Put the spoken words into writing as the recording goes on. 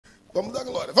Vamos dar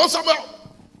glória. Vamos, Samuel!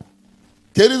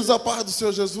 Queridos, a paz do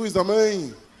Senhor Jesus,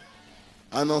 amém?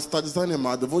 Ah, não, você está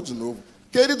desanimado, eu vou de novo.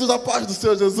 Queridos, a paz do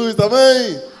Senhor Jesus,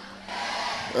 amém?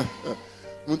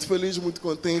 Muito feliz, muito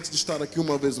contente de estar aqui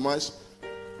uma vez mais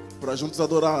para juntos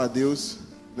adorar a Deus,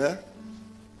 né?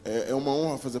 É uma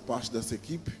honra fazer parte dessa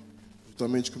equipe,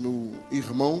 juntamente com meu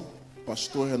irmão,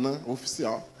 pastor Renan,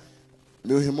 oficial.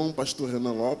 Meu irmão, pastor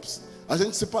Renan Lopes. A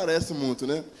gente se parece muito,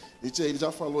 né? Ele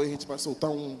já falou, a gente vai soltar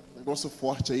um negócio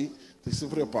forte aí, vocês se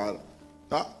preparam,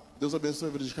 tá? Deus abençoe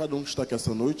a vida de cada um que está aqui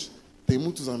essa noite. Tem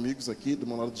muitos amigos aqui do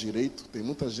meu lado direito, tem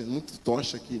muita gente, muito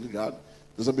tocha aqui ligado.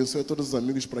 Deus abençoe a todos os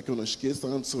amigos, para que eu não esqueça,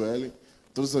 Anderson Ellen,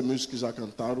 todos os amigos que já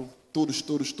cantaram, todos,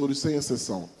 sem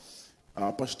exceção.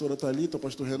 A pastora Thalita, o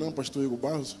pastor Renan, o pastor Igor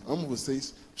Barros, amo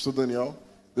vocês, pastor Daniel,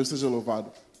 Deus seja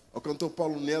louvado. O cantor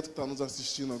Paulo Neto, que está nos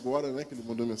assistindo agora, né, que ele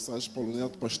mandou mensagem, Paulo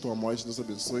Neto, pastor Amós, Deus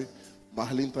abençoe.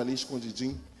 Marlene está ali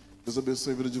escondidinho, Deus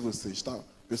abençoe a vida de vocês, tá?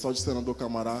 Pessoal de Senador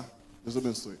Camará, Deus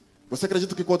abençoe. Você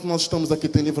acredita que enquanto nós estamos aqui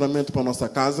tem livramento para nossa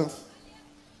casa?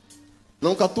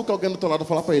 Não catuca alguém do teu lado e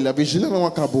fala para ele, a vigília não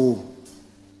acabou.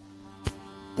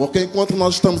 Porque enquanto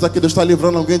nós estamos aqui, Deus está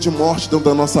livrando alguém de morte dentro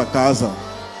da nossa casa.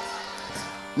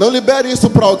 Não libere isso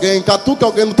para alguém, catuca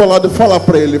alguém do teu lado e fala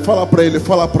para ele,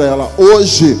 fala para ela.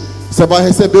 Hoje você vai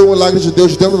receber o milagre de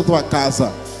Deus dentro da tua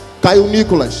casa. Caio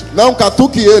Nicolas, não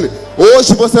catuque ele.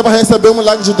 Hoje você vai receber o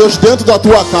milagre de Deus dentro da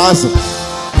tua casa.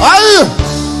 Aí,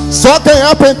 só quem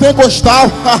é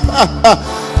pentecostal.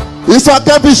 Isso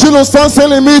aqui é vigília, unção sem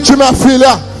limite, minha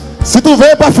filha. Se tu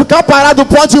veio para ficar parado,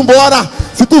 pode ir embora.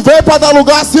 Se tu veio para dar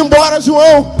lugar, se embora,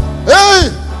 João.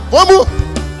 Ei, vamos.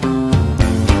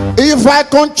 E vai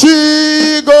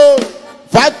contigo,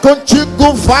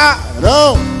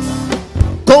 varão,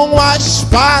 com a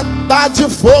espada de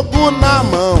fogo na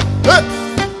mão.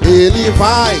 Ele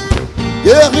vai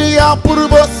guerrear por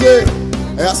você.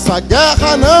 Essa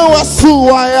guerra não é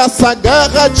sua, essa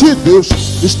guerra é de Deus.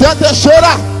 Esther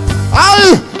Teixeira,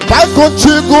 aí, vai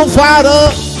contigo,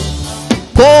 varão,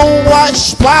 com a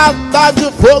espada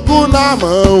de fogo na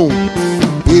mão.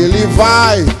 Ele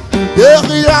vai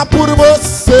guerrear por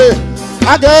você.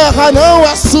 A guerra não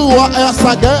é sua,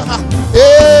 essa guerra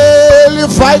ele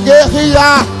vai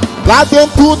guerrear lá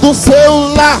dentro do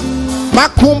seu lar.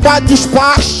 Macumba,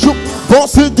 despacho vão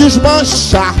se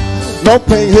desmanchar. Não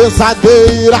tem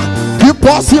rezadeira que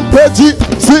possa impedir.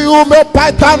 Se o meu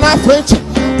pai tá na frente,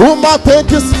 o mal tem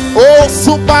que...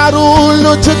 Ouço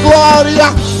barulho de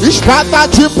glória, espada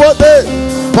de poder.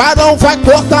 Varão vai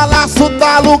cortar laço,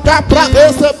 dá lugar pra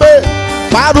receber.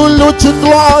 Barulho de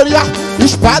glória,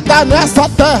 espada nessa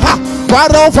terra.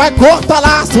 Varão vai cortar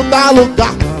laço, dá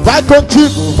lugar. Vai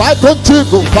contigo,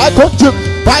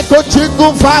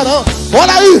 varão.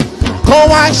 Olha aí,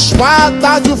 com a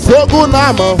espada de fogo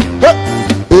na mão.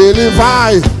 Ele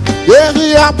vai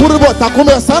guerrear por você. Tá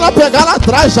começando a pegar lá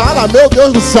atrás já, lá, meu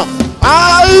Deus do céu.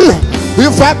 Aí, e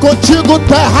vai contigo,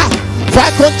 terra.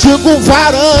 Vai contigo,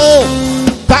 varão.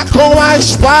 Tá com a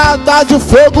espada de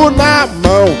fogo na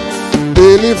mão.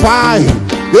 Ele vai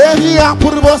guerrear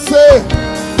por você.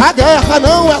 A guerra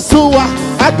não é sua,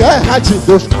 a guerra é de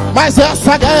Deus. Mas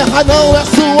essa guerra não é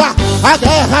sua, a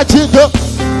guerra é de Deus.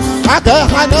 A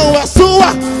guerra não é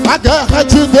sua, a guerra é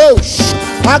de Deus.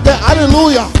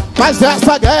 Aleluia. Mas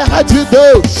essa guerra é de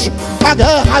Deus. A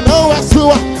guerra não é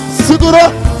sua.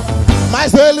 Segurou.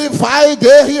 Mas ele vai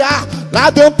guerrear lá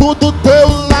dentro do teu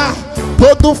lar.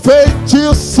 Todo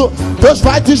feitiço Deus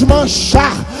vai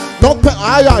desmanchar. Não tem,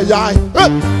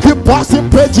 que possa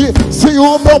impedir. Se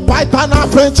o meu pai tá na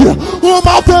frente, o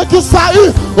mal tem que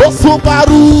sair. Ouço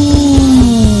barulho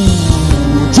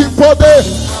de poder.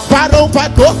 Varão vai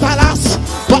cortar laço.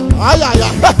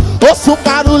 Ouço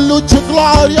barulho de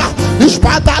glória,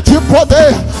 espada de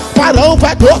poder. Varão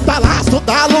vai cortar laço,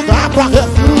 dá lugar pra...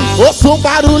 Ouço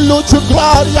barulho de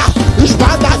glória,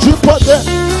 espada de poder.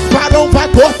 Varão vai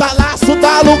cortar laço,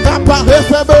 dá lugar pra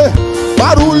receber.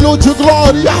 Barulho de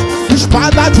glória,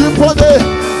 espada de poder.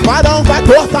 Varão vai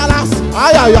cortar laço.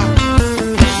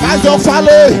 Mas eu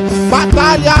falei,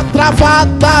 batalha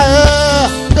travada é.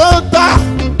 Canta.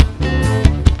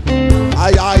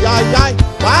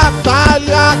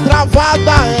 Batalha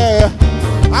travada é.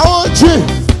 Aonde?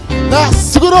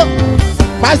 Segurou.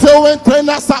 Mas eu entrei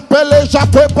nessa peleja,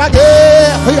 foi pra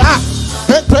guerra.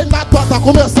 Entrei na tua, tá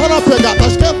começando a pegar, tá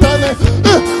esquentando, hein?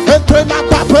 Entrei na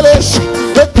tua peleja,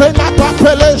 entrei na tua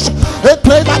peleja,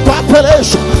 entrei na tua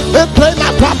peleja, entrei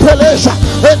na tua peleja,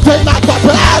 entrei na tua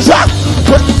peleja.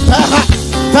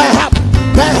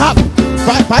 Terra,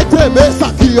 vai tremer isso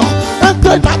aqui, ó.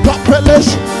 Entrei na tua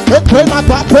peleja, entrei na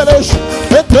tua peleja,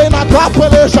 entrei na tua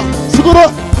peleja.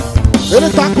 Segurou. Ele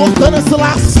tá cortando esse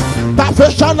laço, tá tá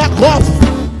fechando a cova.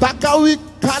 Tá cauí,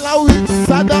 calauí,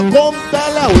 sada com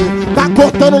telauí. Tá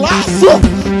cortando o laço,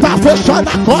 tá fechando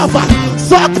a cova.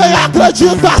 Só quem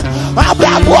acredita, abre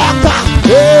a boca.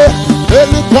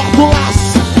 Ele corta o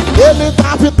laço, ele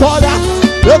dá vitória.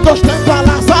 Meu Deus tem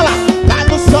palavra, olha lá, tá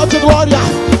no céu de glória.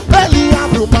 Ele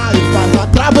abre o mar e faz a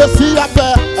travessia a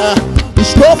pé.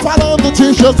 Estou falando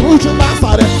de Jesus de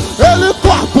Nazaré. Ele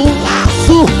corta o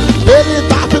laço, ele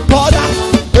dá vitória.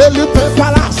 Ele tem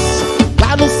palácio,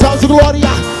 tá no céu de glória.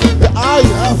 Ai,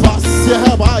 você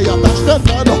rebaia, tá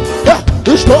esquentando.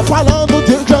 Estou falando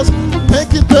de Jesus. Tem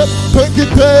que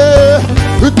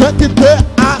ter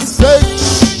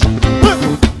azeite.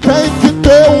 Tem que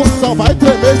ter unção. Vai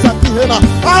tremer isso aqui, Renan.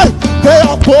 Ai, tem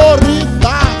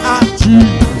autoridade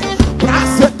pra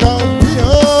ser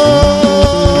campeão.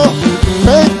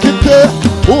 Tem que ter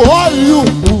o óleo.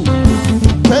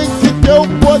 Tem que ter o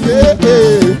poder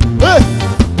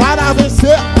para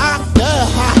vencer a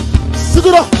terra.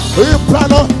 Segurou e pra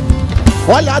não.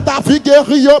 Olha, Davi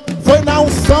guerreou, foi na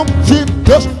unção de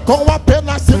Deus. Com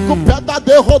apenas 5 pedras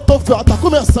derrotou o fiel. Tá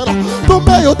começando no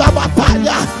meio da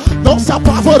batalha, não se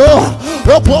apavorou.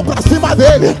 Eu vou pra cima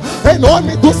dele, em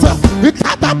nome do céu. E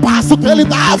cada passo que ele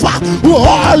dava, o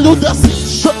óleo desse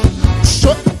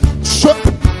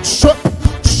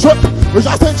eu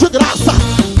já senti graça.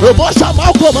 Eu vou chamar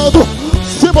o comando.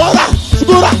 Simbora,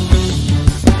 segura.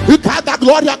 E cada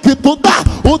glória que tu dá,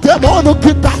 o demônio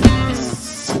que tá.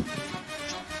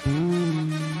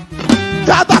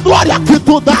 Cada glória que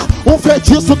tu dá, um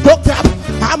feitiço que eu quebro.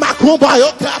 A macumba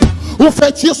eu quebro, o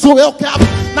feitiço eu quebro.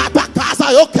 Na tua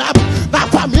casa eu quebro, na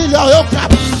família eu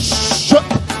quebro.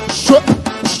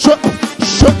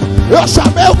 Eu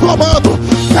chamei o comando.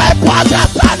 Quem pode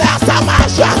entrar nessa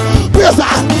marcha? Pisa,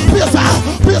 pisa,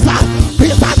 pisa,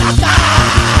 pisa na cara.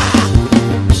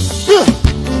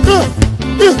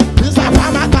 Pisa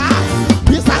pra matar,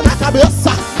 pisa na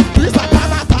cabeça, pisa pra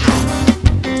matar.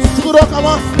 Segurou com a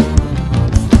mão.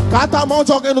 Cata a mão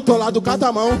de alguém do teu lado, cata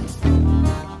a mão.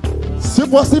 Se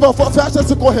possível for, fecha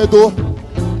esse corredor.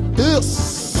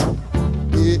 Isso.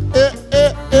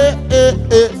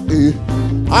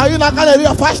 Aí na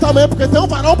galeria faz também, porque tem um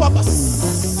varão pra...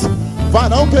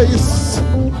 Varão, que é isso?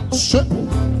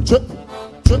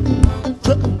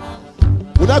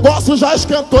 O negócio já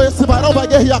esquentou. Esse varão vai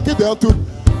guerrear aqui dentro.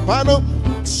 Varão.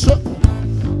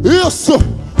 Isso.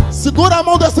 Segura a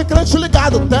mão desse crente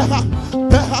ligado. Terra,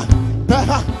 terra,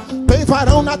 terra. Tem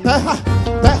varão na terra,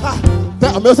 terra,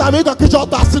 terra. Meus amigos aqui de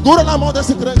altar, segura na mão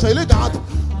desse crente aí ligado.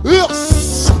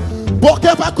 Isso.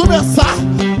 Porque vai começar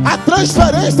a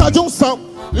transferência de unção.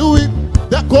 Lui,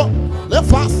 deco,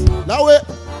 lefaz, lauê.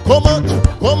 Comando,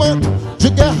 comando de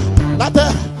guerra na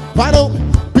terra. Varão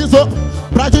pisou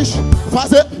pra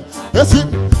desfazer esse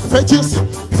feitiço.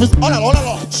 Olha lá, olha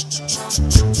lá.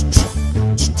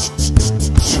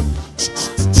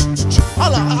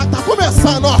 Olha lá, tá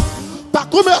começando, ó. Tá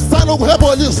começando o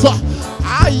reboliço, ó.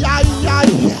 Ai, ai, ai.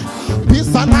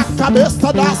 Pisa na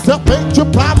cabeça da serpente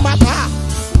pra matar.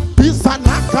 Pisa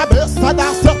na cabeça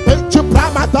da serpente pra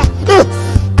matar.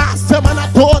 A semana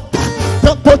toda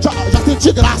tentou, já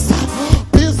senti graça.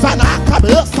 Pisa na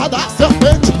cabeça da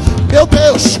serpente. Meu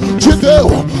Deus, te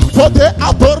deu poder,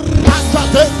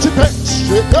 autoridade,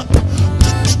 chega.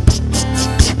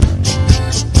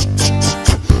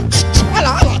 Olha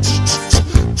lá, olha lá.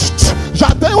 Já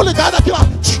tem um ligado aqui, ó.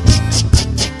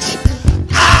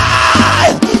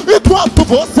 Ai! Enquanto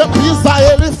você pisa,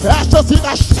 ele fecha assim.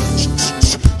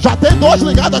 Já tem 2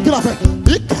 ligados aqui na frente.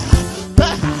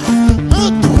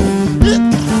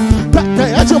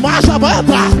 Quem é de marcha vai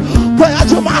entrar. Quem é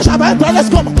de marcha vai entrar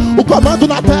nesse comando. O comando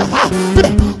na terra,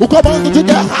 o comando de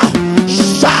guerra.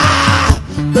 Já!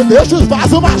 Deixa os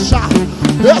vasos marchar.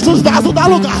 Deixa os vasos dar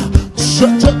lugar.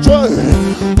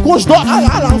 Com os dois,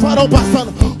 olha lá, o varão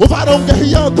passando. O varão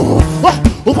guerreando.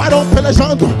 O varão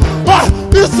pelejando.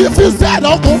 E se fizer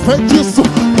algum feitiço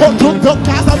contra o teu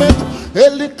casamento,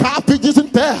 ele capa e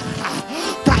desenterra.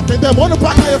 Tem demônio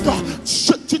pra dentro.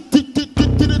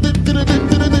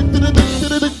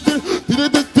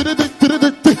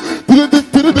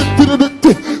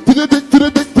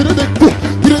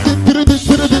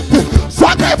 Só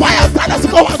quem vai entrar nesse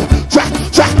comando.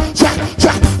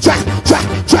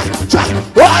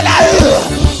 Olha aí,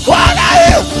 olha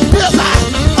aí. Pisa.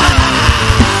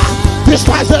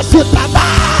 Desfaz esse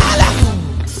trabalho.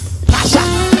 Baixa,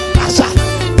 baixa,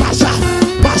 baixa,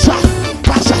 baixa,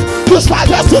 baixa. Desfaz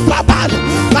esse trabalho.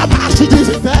 Na marcha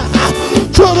desenterra.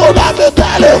 Tira o nome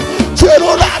dele. Tira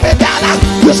o nome dela.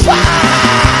 Desfaz.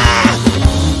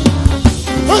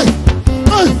 Ai,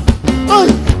 ai, ai,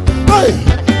 ai.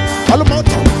 Olha o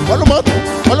manto, olha o manto,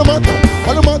 olha o manto,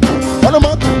 olha o manto, olha o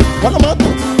manto, olha o manto.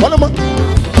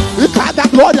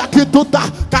 tu tá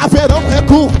caveirão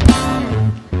recuo.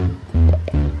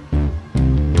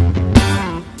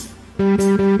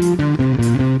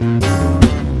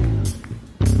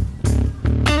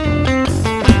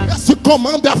 Esse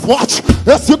comando é forte,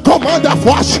 esse comando é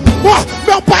forte. Oh,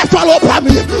 meu pai falou pra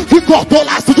mim que cortou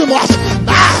laço de morte.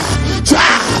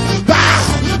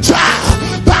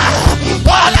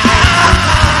 Olha!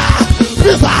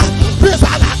 Pisa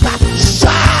na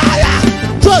cachaia.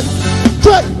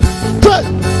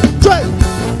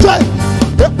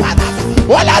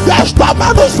 Olha Deus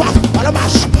tomando os vasos. Olha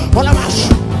macho, olha macho.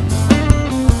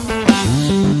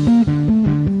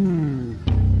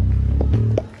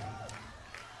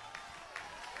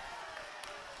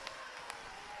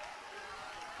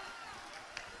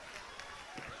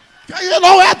 Quem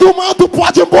não é do mando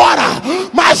pode ir embora,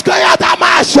 mas quem é da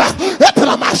marcha, entra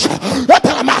na marcha,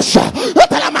 entra na marcha,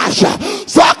 entra na marcha.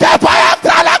 Só quem vai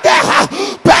entrar na guerra,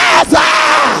 pesa!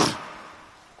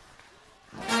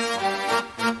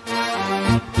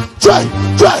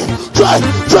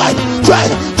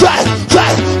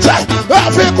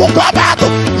 Eu vim com o comando.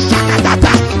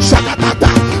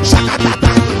 Chacatata.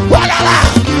 Olha lá.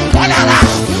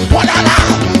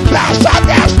 Deixa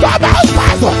Deus tomar os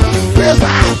vasos.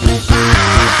 Pisa.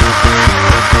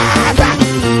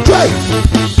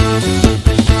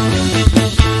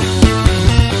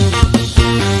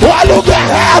 Olha o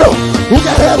guerreiro.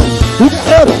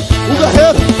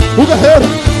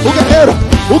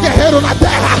 O guerreiro na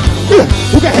terra.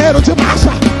 O guerreiro de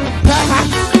marcha. Terra.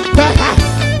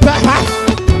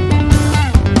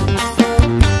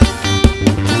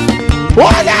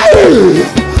 Olha aí.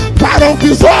 Parou,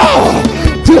 pisou.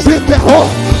 Desenterrou.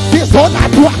 Pisou na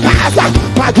tua casa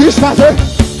pra desfazer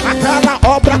aquela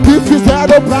obra que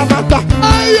fizeram pra matar.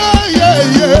 Ai.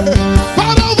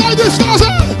 Parou, vai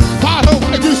desfazer.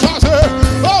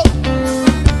 Oh.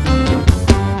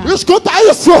 Escuta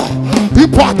isso.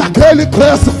 Importa que ele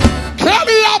cresça, que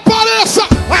ele apareça.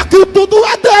 Aqui tudo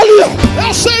é dele.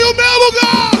 Eu sei o meu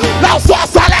lugar. Não sou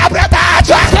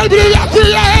celebridade. Quem brilha aqui é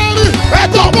ele.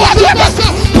 Então pode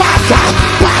passar. Passa.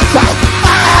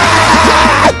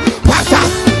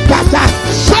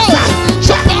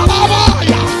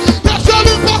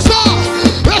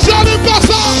 Deixa ele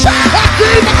passar. Aqui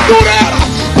Madureira.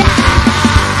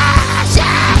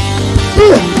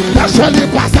 Deixa ele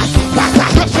passar.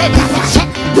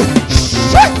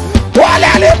 Olha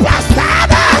ele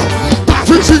passada. Tá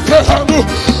desenterrando.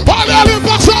 Olha ele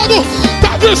passando.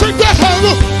 Tá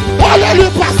desenterrando. Olha ele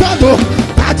passando.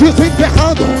 Tá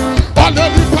desenterrando. Olha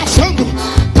ele passando.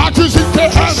 Tá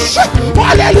desenterrando.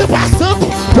 Olha ele passando.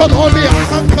 Teu nome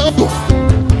arrancando.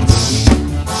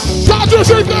 Tá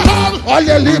desenterrando.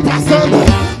 Olha ele passando.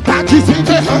 Tá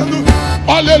desenterrando.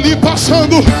 Olha ele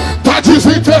passando. Tá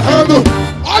desenterrando.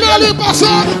 Olha ele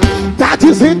passando. Tá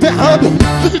desenterrando.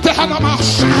 Desenterra na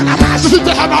marcha.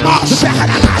 Desenterra na marcha.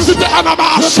 Desenterra na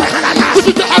marcha.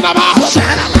 Desenterra na marcha.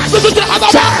 Desenterra na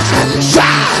marcha. Já.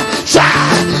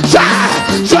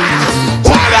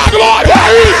 Olha a glória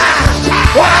aí.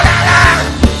 Olha lá.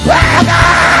 Pega.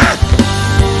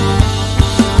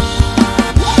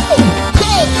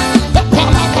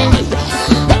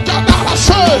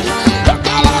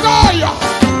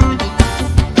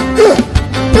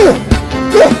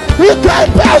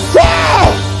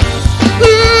 E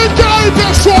quem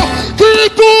pensou que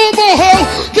tu morreu,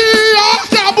 que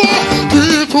acabou, que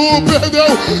tu perdeu,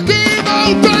 que não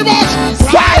tem mais.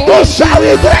 Sai do chão e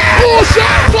desce. O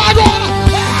chão agora.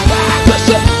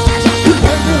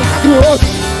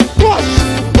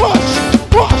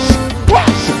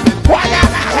 Olha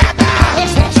na reta.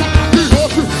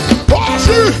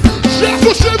 Hoje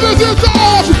Jesus te visita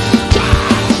hoje.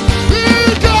 E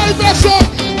quem pensou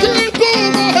que tu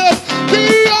morreu, que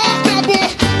acabou,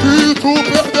 que tu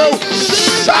perdeu,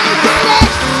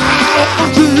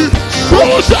 que o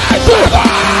jeito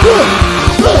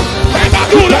vem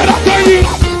Madureira, tem ira,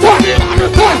 o milagre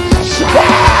tem.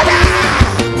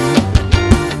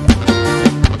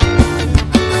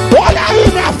 Olha aí,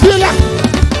 minha filha.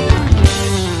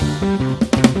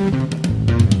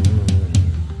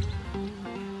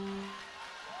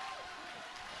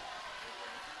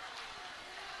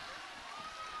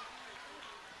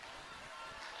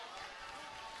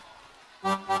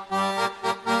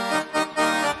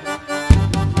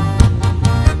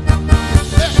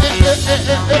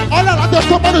 Olha lá, Deus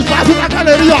tomando os vasos na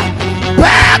galeria.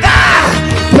 Pega!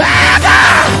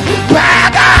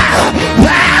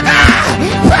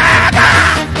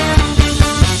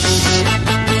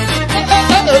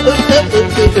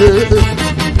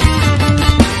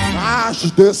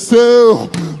 Mas desceu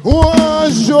o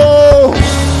anjo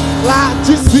lá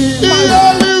de cima. E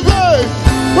ele veio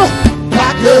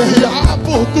pra guerrear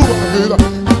por tua.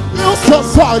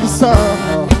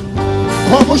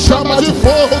 como chama de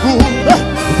fogo.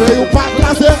 Veio pra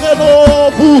trazer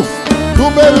renovo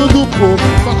no meio do povo.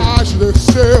 Mas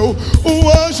desceu o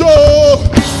anjo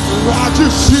lá de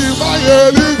cima e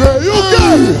ele veio o quê?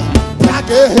 Pra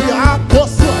guerrear por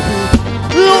sua vida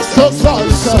e os seus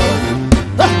olhos são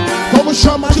como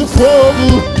chama de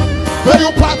fogo.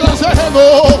 Veio pra trazer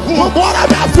renovo. Vambora,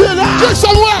 minha filha! Diz,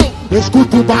 Samuel!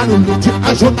 Escuta o barulho de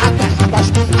anjo na terra, mas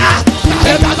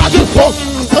carregada de fogo.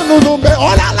 Passando no meio,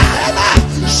 olha lá,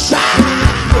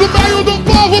 no meio do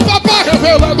povo, papai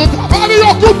revelando o trabalho e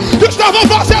oculto que estavam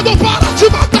fazendo para te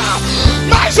matar.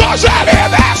 Mas hoje ele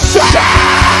desce.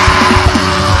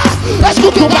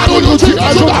 Escuta o barulho de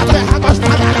anjo na terra, mas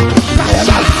carregada.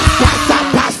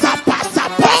 Passa.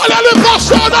 Olha ele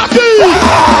passando aqui.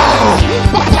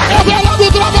 Papai revelando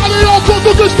o trabalho e oculto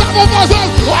que estavam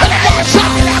fazendo. Olha,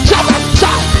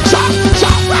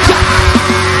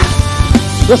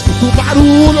 escuta o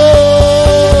barulho.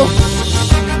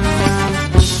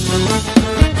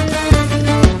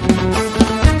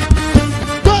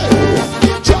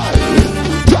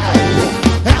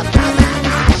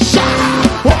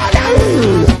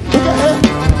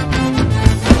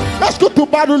 Escuta o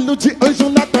barulho de anjo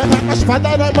na terra, a espada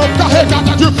na mão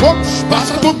carregada de fogo.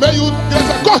 Passa no meio da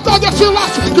igreja, cortando esse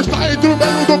laço que está entre o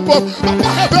meio do povo.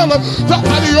 Papai revela,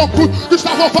 trabalho e oculto que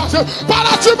estavam fazendo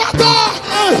para te matar.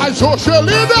 Mas hoje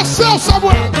ele desceu,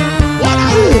 Samuel. Olha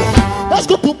aí.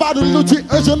 Escuta o barulho de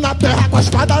anjo na terra, com a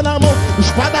espada na mão,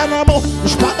 espada na mão,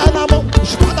 espada na mão,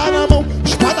 espada na mão,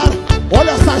 espada na mão.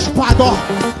 Olha essa espada, ó.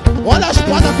 Olha a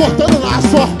espada cortando o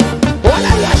laço, ó. Olha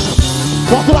aí,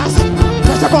 corta o laço,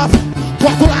 fecha a cobra,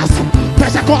 corta o laço,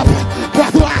 fecha a cobra,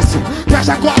 corta o laço,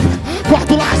 fecha a cobra,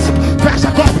 corta o laço, fecha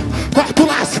a cobra, corta o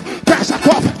laço, fecha a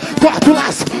cobra, corta o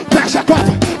laço, fecha a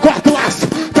cobra, corta o laço,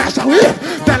 fecha o ir,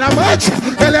 telemante,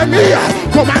 ele é minha,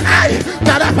 comanai,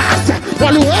 telemassa,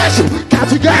 olha o anjo, que a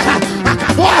de guerra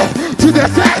acabou de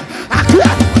descer, aqui,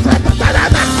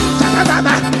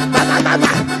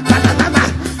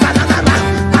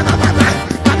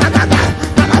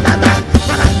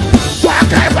 só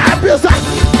quem vai pisar,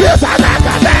 pisa na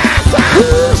cabeça.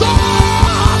 Pisa.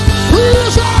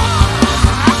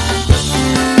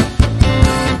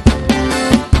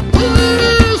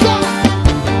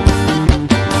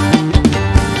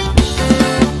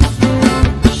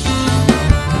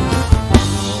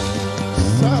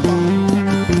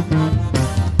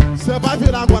 Você vai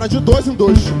virar agora de 2 em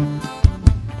 2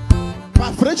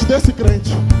 pra frente desse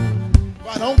crente.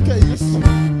 Varão, que é isso?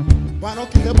 Varão,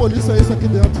 que reboliça isso aqui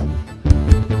dentro.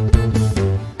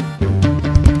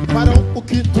 Varão, o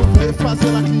que tu veio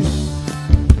fazer aqui?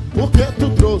 Por que tu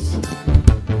trouxe?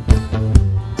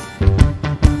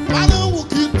 Varão, o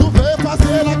que tu veio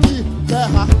fazer aqui?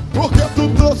 Terra, por que tu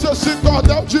trouxe esse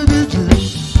cordel dividido?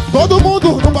 Todo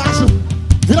mundo no baixo,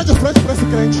 vira de frente pra esse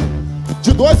crente.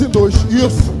 De 2 em 2,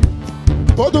 isso.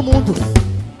 Todo mundo.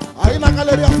 Aí na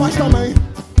galeria faz também.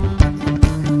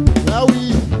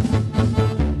 Leui,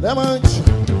 Lemante,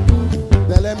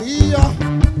 Delemia,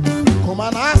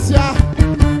 Comanácia,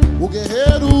 o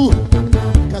guerreiro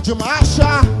que é de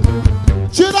marcha.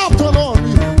 Tira o teu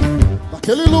nome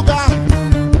daquele lugar.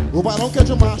 O varão que é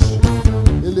de marcha,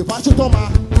 ele vai te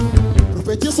tomar.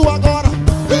 Profetizo agora,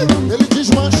 ele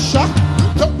desmancha.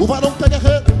 O varão que é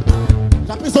guerreiro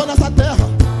já pisou nessa terra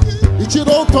e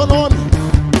tirou o teu nome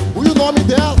e o nome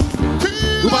dela.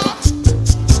 O varão...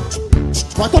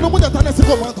 Vai todo mundo entrar nesse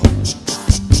comando.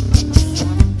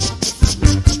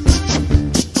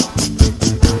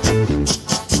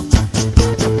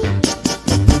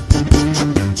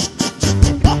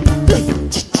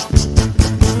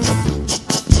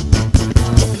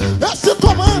 Esse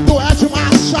comando é de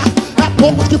marcha. É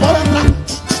poucos que vão entrar.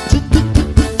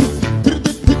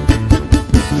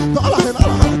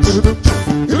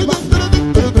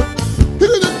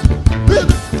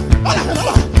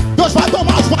 Deus vai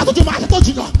tomar os vasos de marcha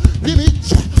todinho.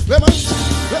 Limite, levante.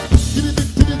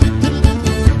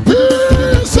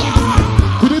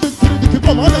 Que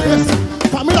comando é esse?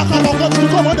 Família Cavalcante, que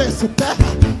comando é esse? Terra.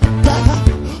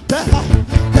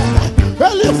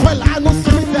 Ele foi lá no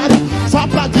cemitério só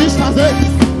pra desfazer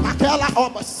aquela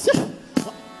obra.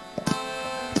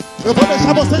 Eu vou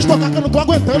deixar vocês tocar, que eu não tô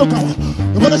aguentando, cara.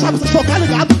 Eu vou deixar vocês tocar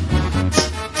ligado.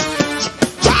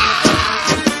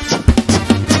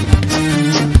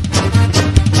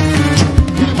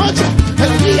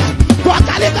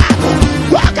 Toca ligado,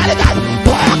 toca ligado,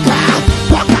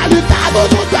 toca ligado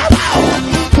no canal,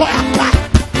 toca.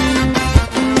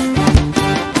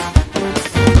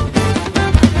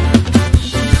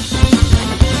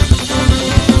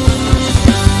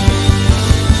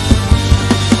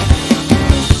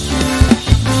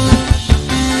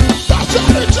 Deixa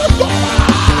ele te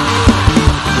tomar.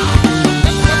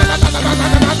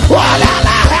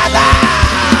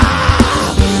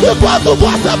 Enquanto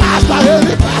você marcha,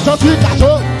 ele fecha esse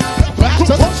cachorro.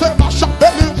 Enquanto você marcha,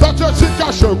 ele fecha esse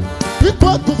cachorro.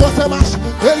 Enquanto você marcha,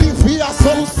 ele envia a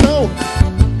solução.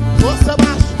 Você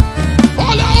marcha.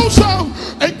 Olha a unção.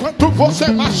 Enquanto você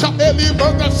marcha, ele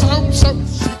manda essa unção.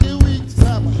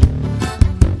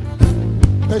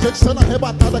 Tem gente sendo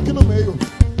arrebatada aqui no meio.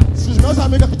 Se os meus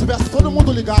amigos aqui tivessem todo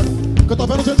mundo ligado, porque eu tô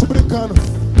vendo gente brincando.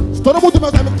 Se todo mundo,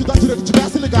 meus amigos que da direita,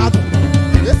 tivesse ligado,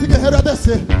 esse guerreiro ia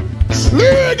descer.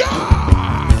 Liga!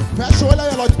 Fecha o olho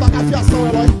aí, Eloy, tu tá com a fiação,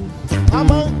 Eloy.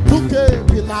 Amantuque,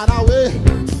 Pinarauê.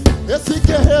 Esse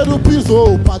guerreiro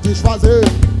pisou pra desfazer.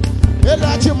 Ele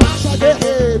é de marcha,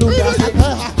 guerreiro dessa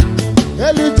terra.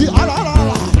 Ele de olha,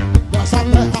 dessa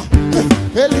terra.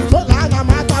 Ele foi lá na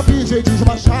mata virgem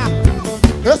desmanchar.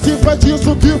 Esse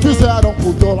feitiço que fizeram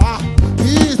pro teu lar.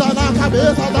 Pisa na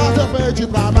cabeça da serpente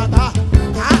pra matar.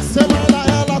 A semana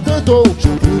ela tentou te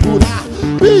segurar.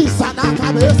 Pisa na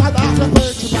cabeça da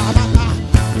serpente pra matar.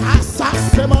 Essa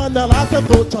semana ela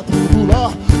tentou te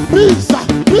atribular. Pisa,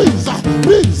 pisa,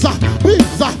 pisa,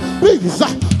 pisa, pisa,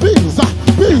 pisa,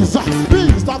 pisa,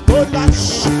 pisa, toda.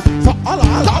 Olha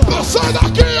lá, tá passando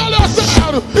aqui,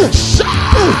 Eleotério.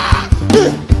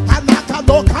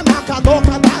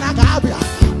 Canacanoca, Naragábia.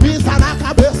 Pisa na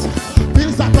cabeça,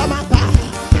 pisa pra matar.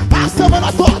 A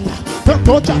semana toda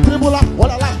tentou te atribular.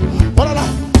 Olha lá, olha lá.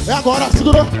 É agora,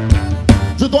 segurou.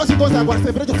 De 2 em 2 é agora,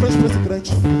 você vira de frente pra esse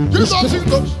crente. De 2 em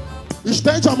 2.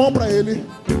 Estende a mão pra ele.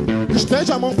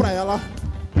 Estende a mão pra ela.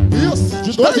 Isso,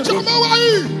 de 2 em 2. Estende a mão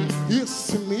aí.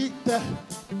 Isso,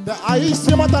 aí em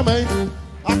cima também.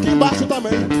 Aqui embaixo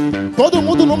também. Todo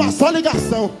mundo numa só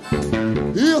ligação.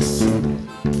 Isso.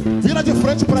 Vira de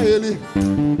frente pra ele.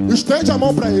 Estende a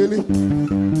mão pra ele.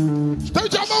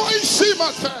 Estende a mão aí em cima,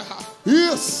 terra.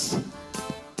 Isso.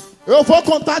 Eu vou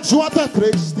contar de 1 até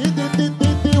 3.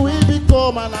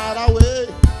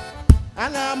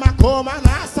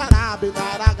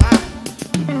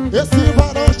 Esse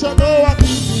varão chegou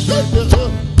aqui.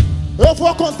 Eu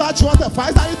vou contar de 1 até.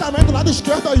 Faz aí também do lado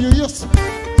esquerdo aí. Isso.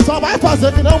 Só vai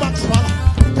fazer que nem o Max fala.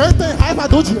 Quem tem raiva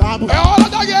do diabo. É hora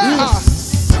da guerra.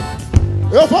 Isso.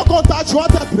 Eu vou contar de 1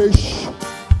 até 3.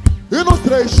 E no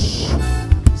 3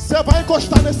 você vai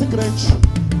encostar nesse crente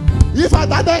e vai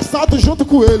dar 10 saltos junto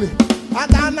com ele.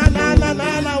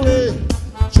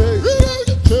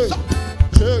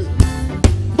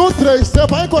 No 3 você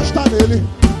vai encostar nele.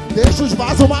 Deixa os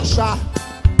vasos marchar.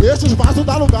 Deixa os vasos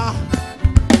dar lugar.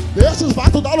 Deixa os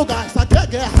vasos dar lugar. Isso aqui é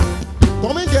guerra.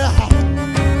 Toma em guerra.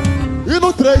 E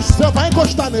no 3 você vai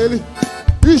encostar nele.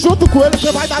 E junto com ele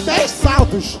você vai dar 10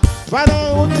 saltos. Vai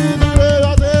não te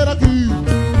fazer aqui.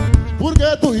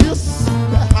 Porque tu isso.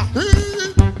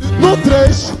 No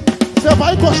 3 você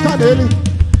vai encostar nele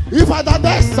e vai dar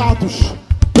 10 saltos.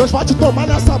 Deus vai te tomar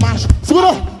nessa marcha.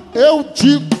 Segurou. Eu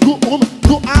digo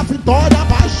 1, a vitória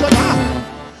vai chegar.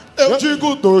 Eu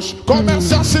digo 2,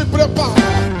 comece a se preparar.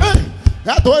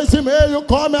 É 2,5,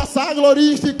 começa a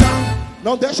glorificar.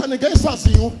 Não deixa ninguém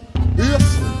sozinho.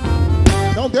 Isso.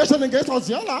 Não deixa ninguém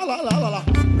sozinho. Olha lá.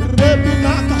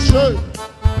 Rebinaca cheio.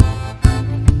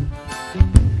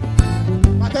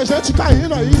 Mas tem gente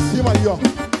caindo aí em cima aí, ó.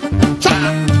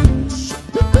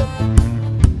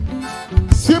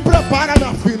 Se prepara,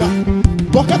 minha filha.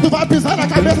 Porque tu vai pisar na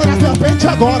cabeça da serpente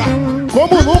agora.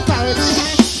 Como nunca antes.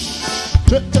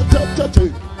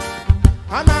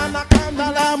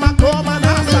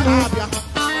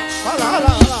 Olha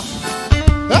lá.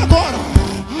 É agora.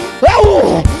 É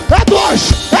 1, é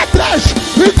 2, é 3.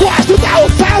 Encosta, dá o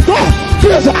salto.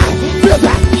 Pisa.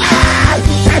 Ai,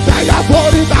 quem tem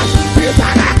autoridade, pisa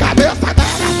na cabeça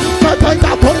dela. Quem tem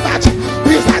autoridade,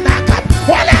 pisa na cabeça.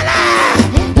 Olha lá.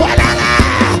 Olha a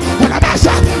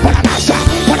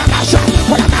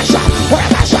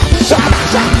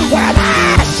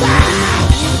marcha.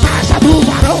 Marcha do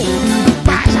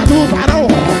varão.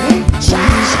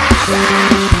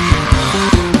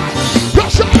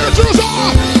 Deixa eu te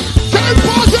usar. Quem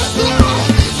pode entrar?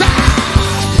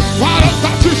 Varão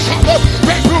tá te chamando,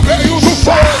 vem pro meio do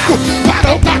fogo.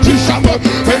 Varão tá te chamando,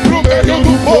 vem pro meio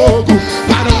do fogo.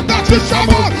 Varão tá te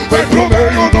chamando, vem pro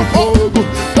meio do fogo.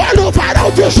 Olha o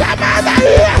varão te chamando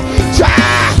aí.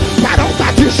 Varão tá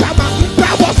te chamando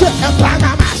pra você entrar na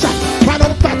marcha.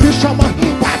 Varão tá te chamando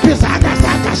pra pisar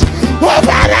nessa caixa. O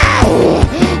varão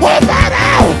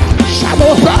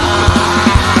chamou.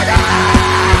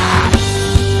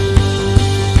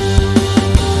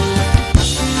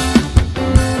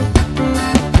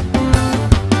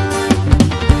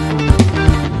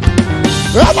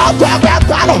 Eu não tô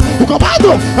aguentando. O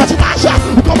comando é de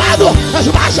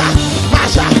marcha.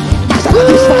 Marcha pra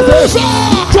desfazer.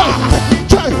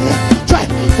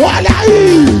 Olha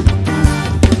aí.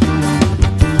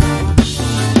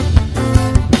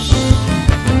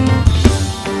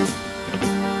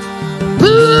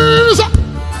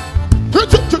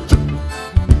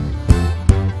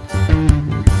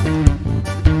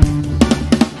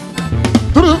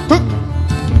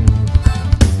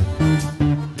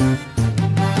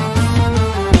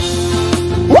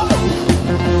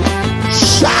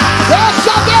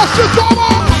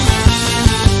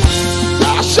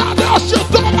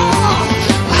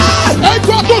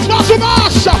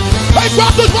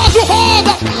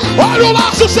 Olha o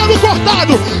laço sendo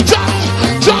cortado. Tchau,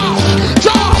 tchau,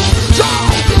 tchau, tchau,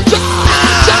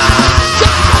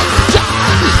 tchau,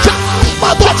 tchau.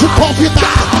 Mandou te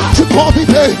convidar, te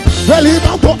convidei. Ele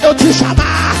mandou eu te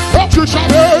chamar. Eu te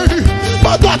chamei.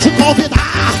 Mandou te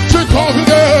convidar, te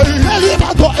convidei. Ele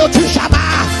mandou eu te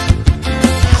chamar.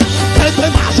 Quem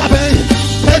tem marcha vem,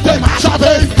 quem tem marcha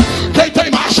vem, quem tem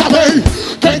marcha vem,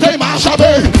 quem tem marcha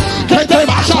vem, quem tem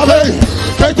marcha vem,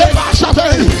 quem tem marcha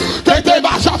vem, quem tem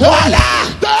marcha vem. Olha!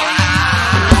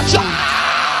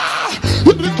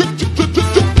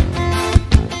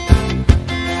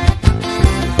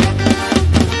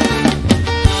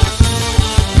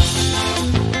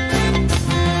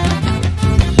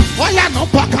 Olha, não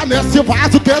toca nesse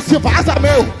vaso, que esse vaso é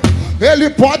meu. Ele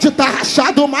pode estar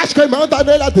rachado, mas quem manda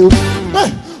nele é Deus.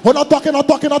 Ou não toque, não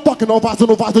toque, não toque, não vaso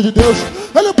no vaso de Deus.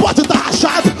 Ele pode estar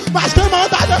rachado, mas quem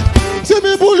manda nele. Se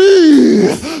me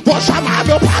bulir, vou chamar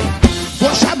meu pai.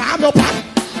 Vou chamar meu pai.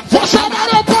 Vou chamar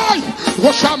meu pai.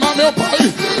 Vou chamar meu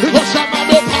pai. Vou chamar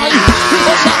meu pai.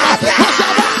 Vou chamar, vou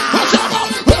chamar, vou chamar,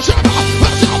 vou chamar,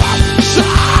 vou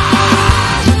chamar.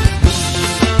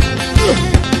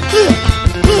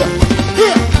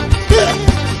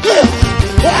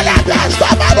 Olha, Deus,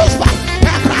 toma nos pais.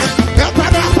 Entra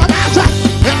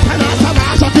nessa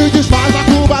marcha que desfaz a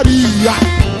cubaria.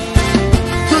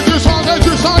 Que desfaz a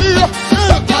feitiçaria.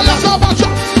 Entra nessa marcha,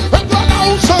 entra na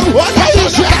unção. Olha aí,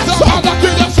 Gerson. Aqui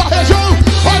nessa região.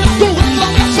 Olha, tu entra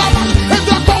nessa marcha,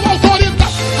 entra com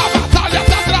autoridade. A batalha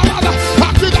tá travada.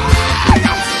 Aqui na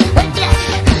área. Entra,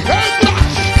 entra,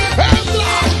 entra.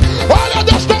 Olha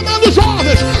Deus tomando os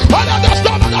jovens. Olha Deus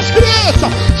tomando as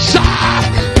crianças. Já.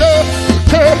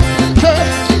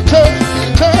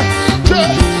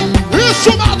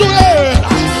 Isso, Madureira,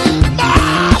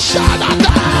 marcha da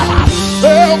terra.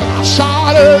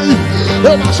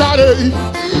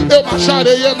 Eu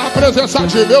marcharei na presença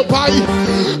de meu pai.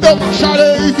 Eu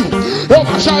marcharei, ó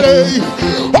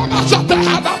marcha a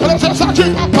terra na presença de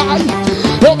papai.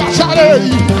 Eu marcharei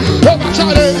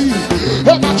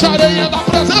na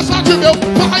presença de meu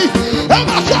pai. Eu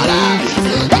marcharei,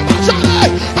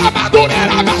 a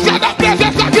Madureira marcha na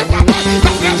presença de papai.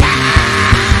 Na presença.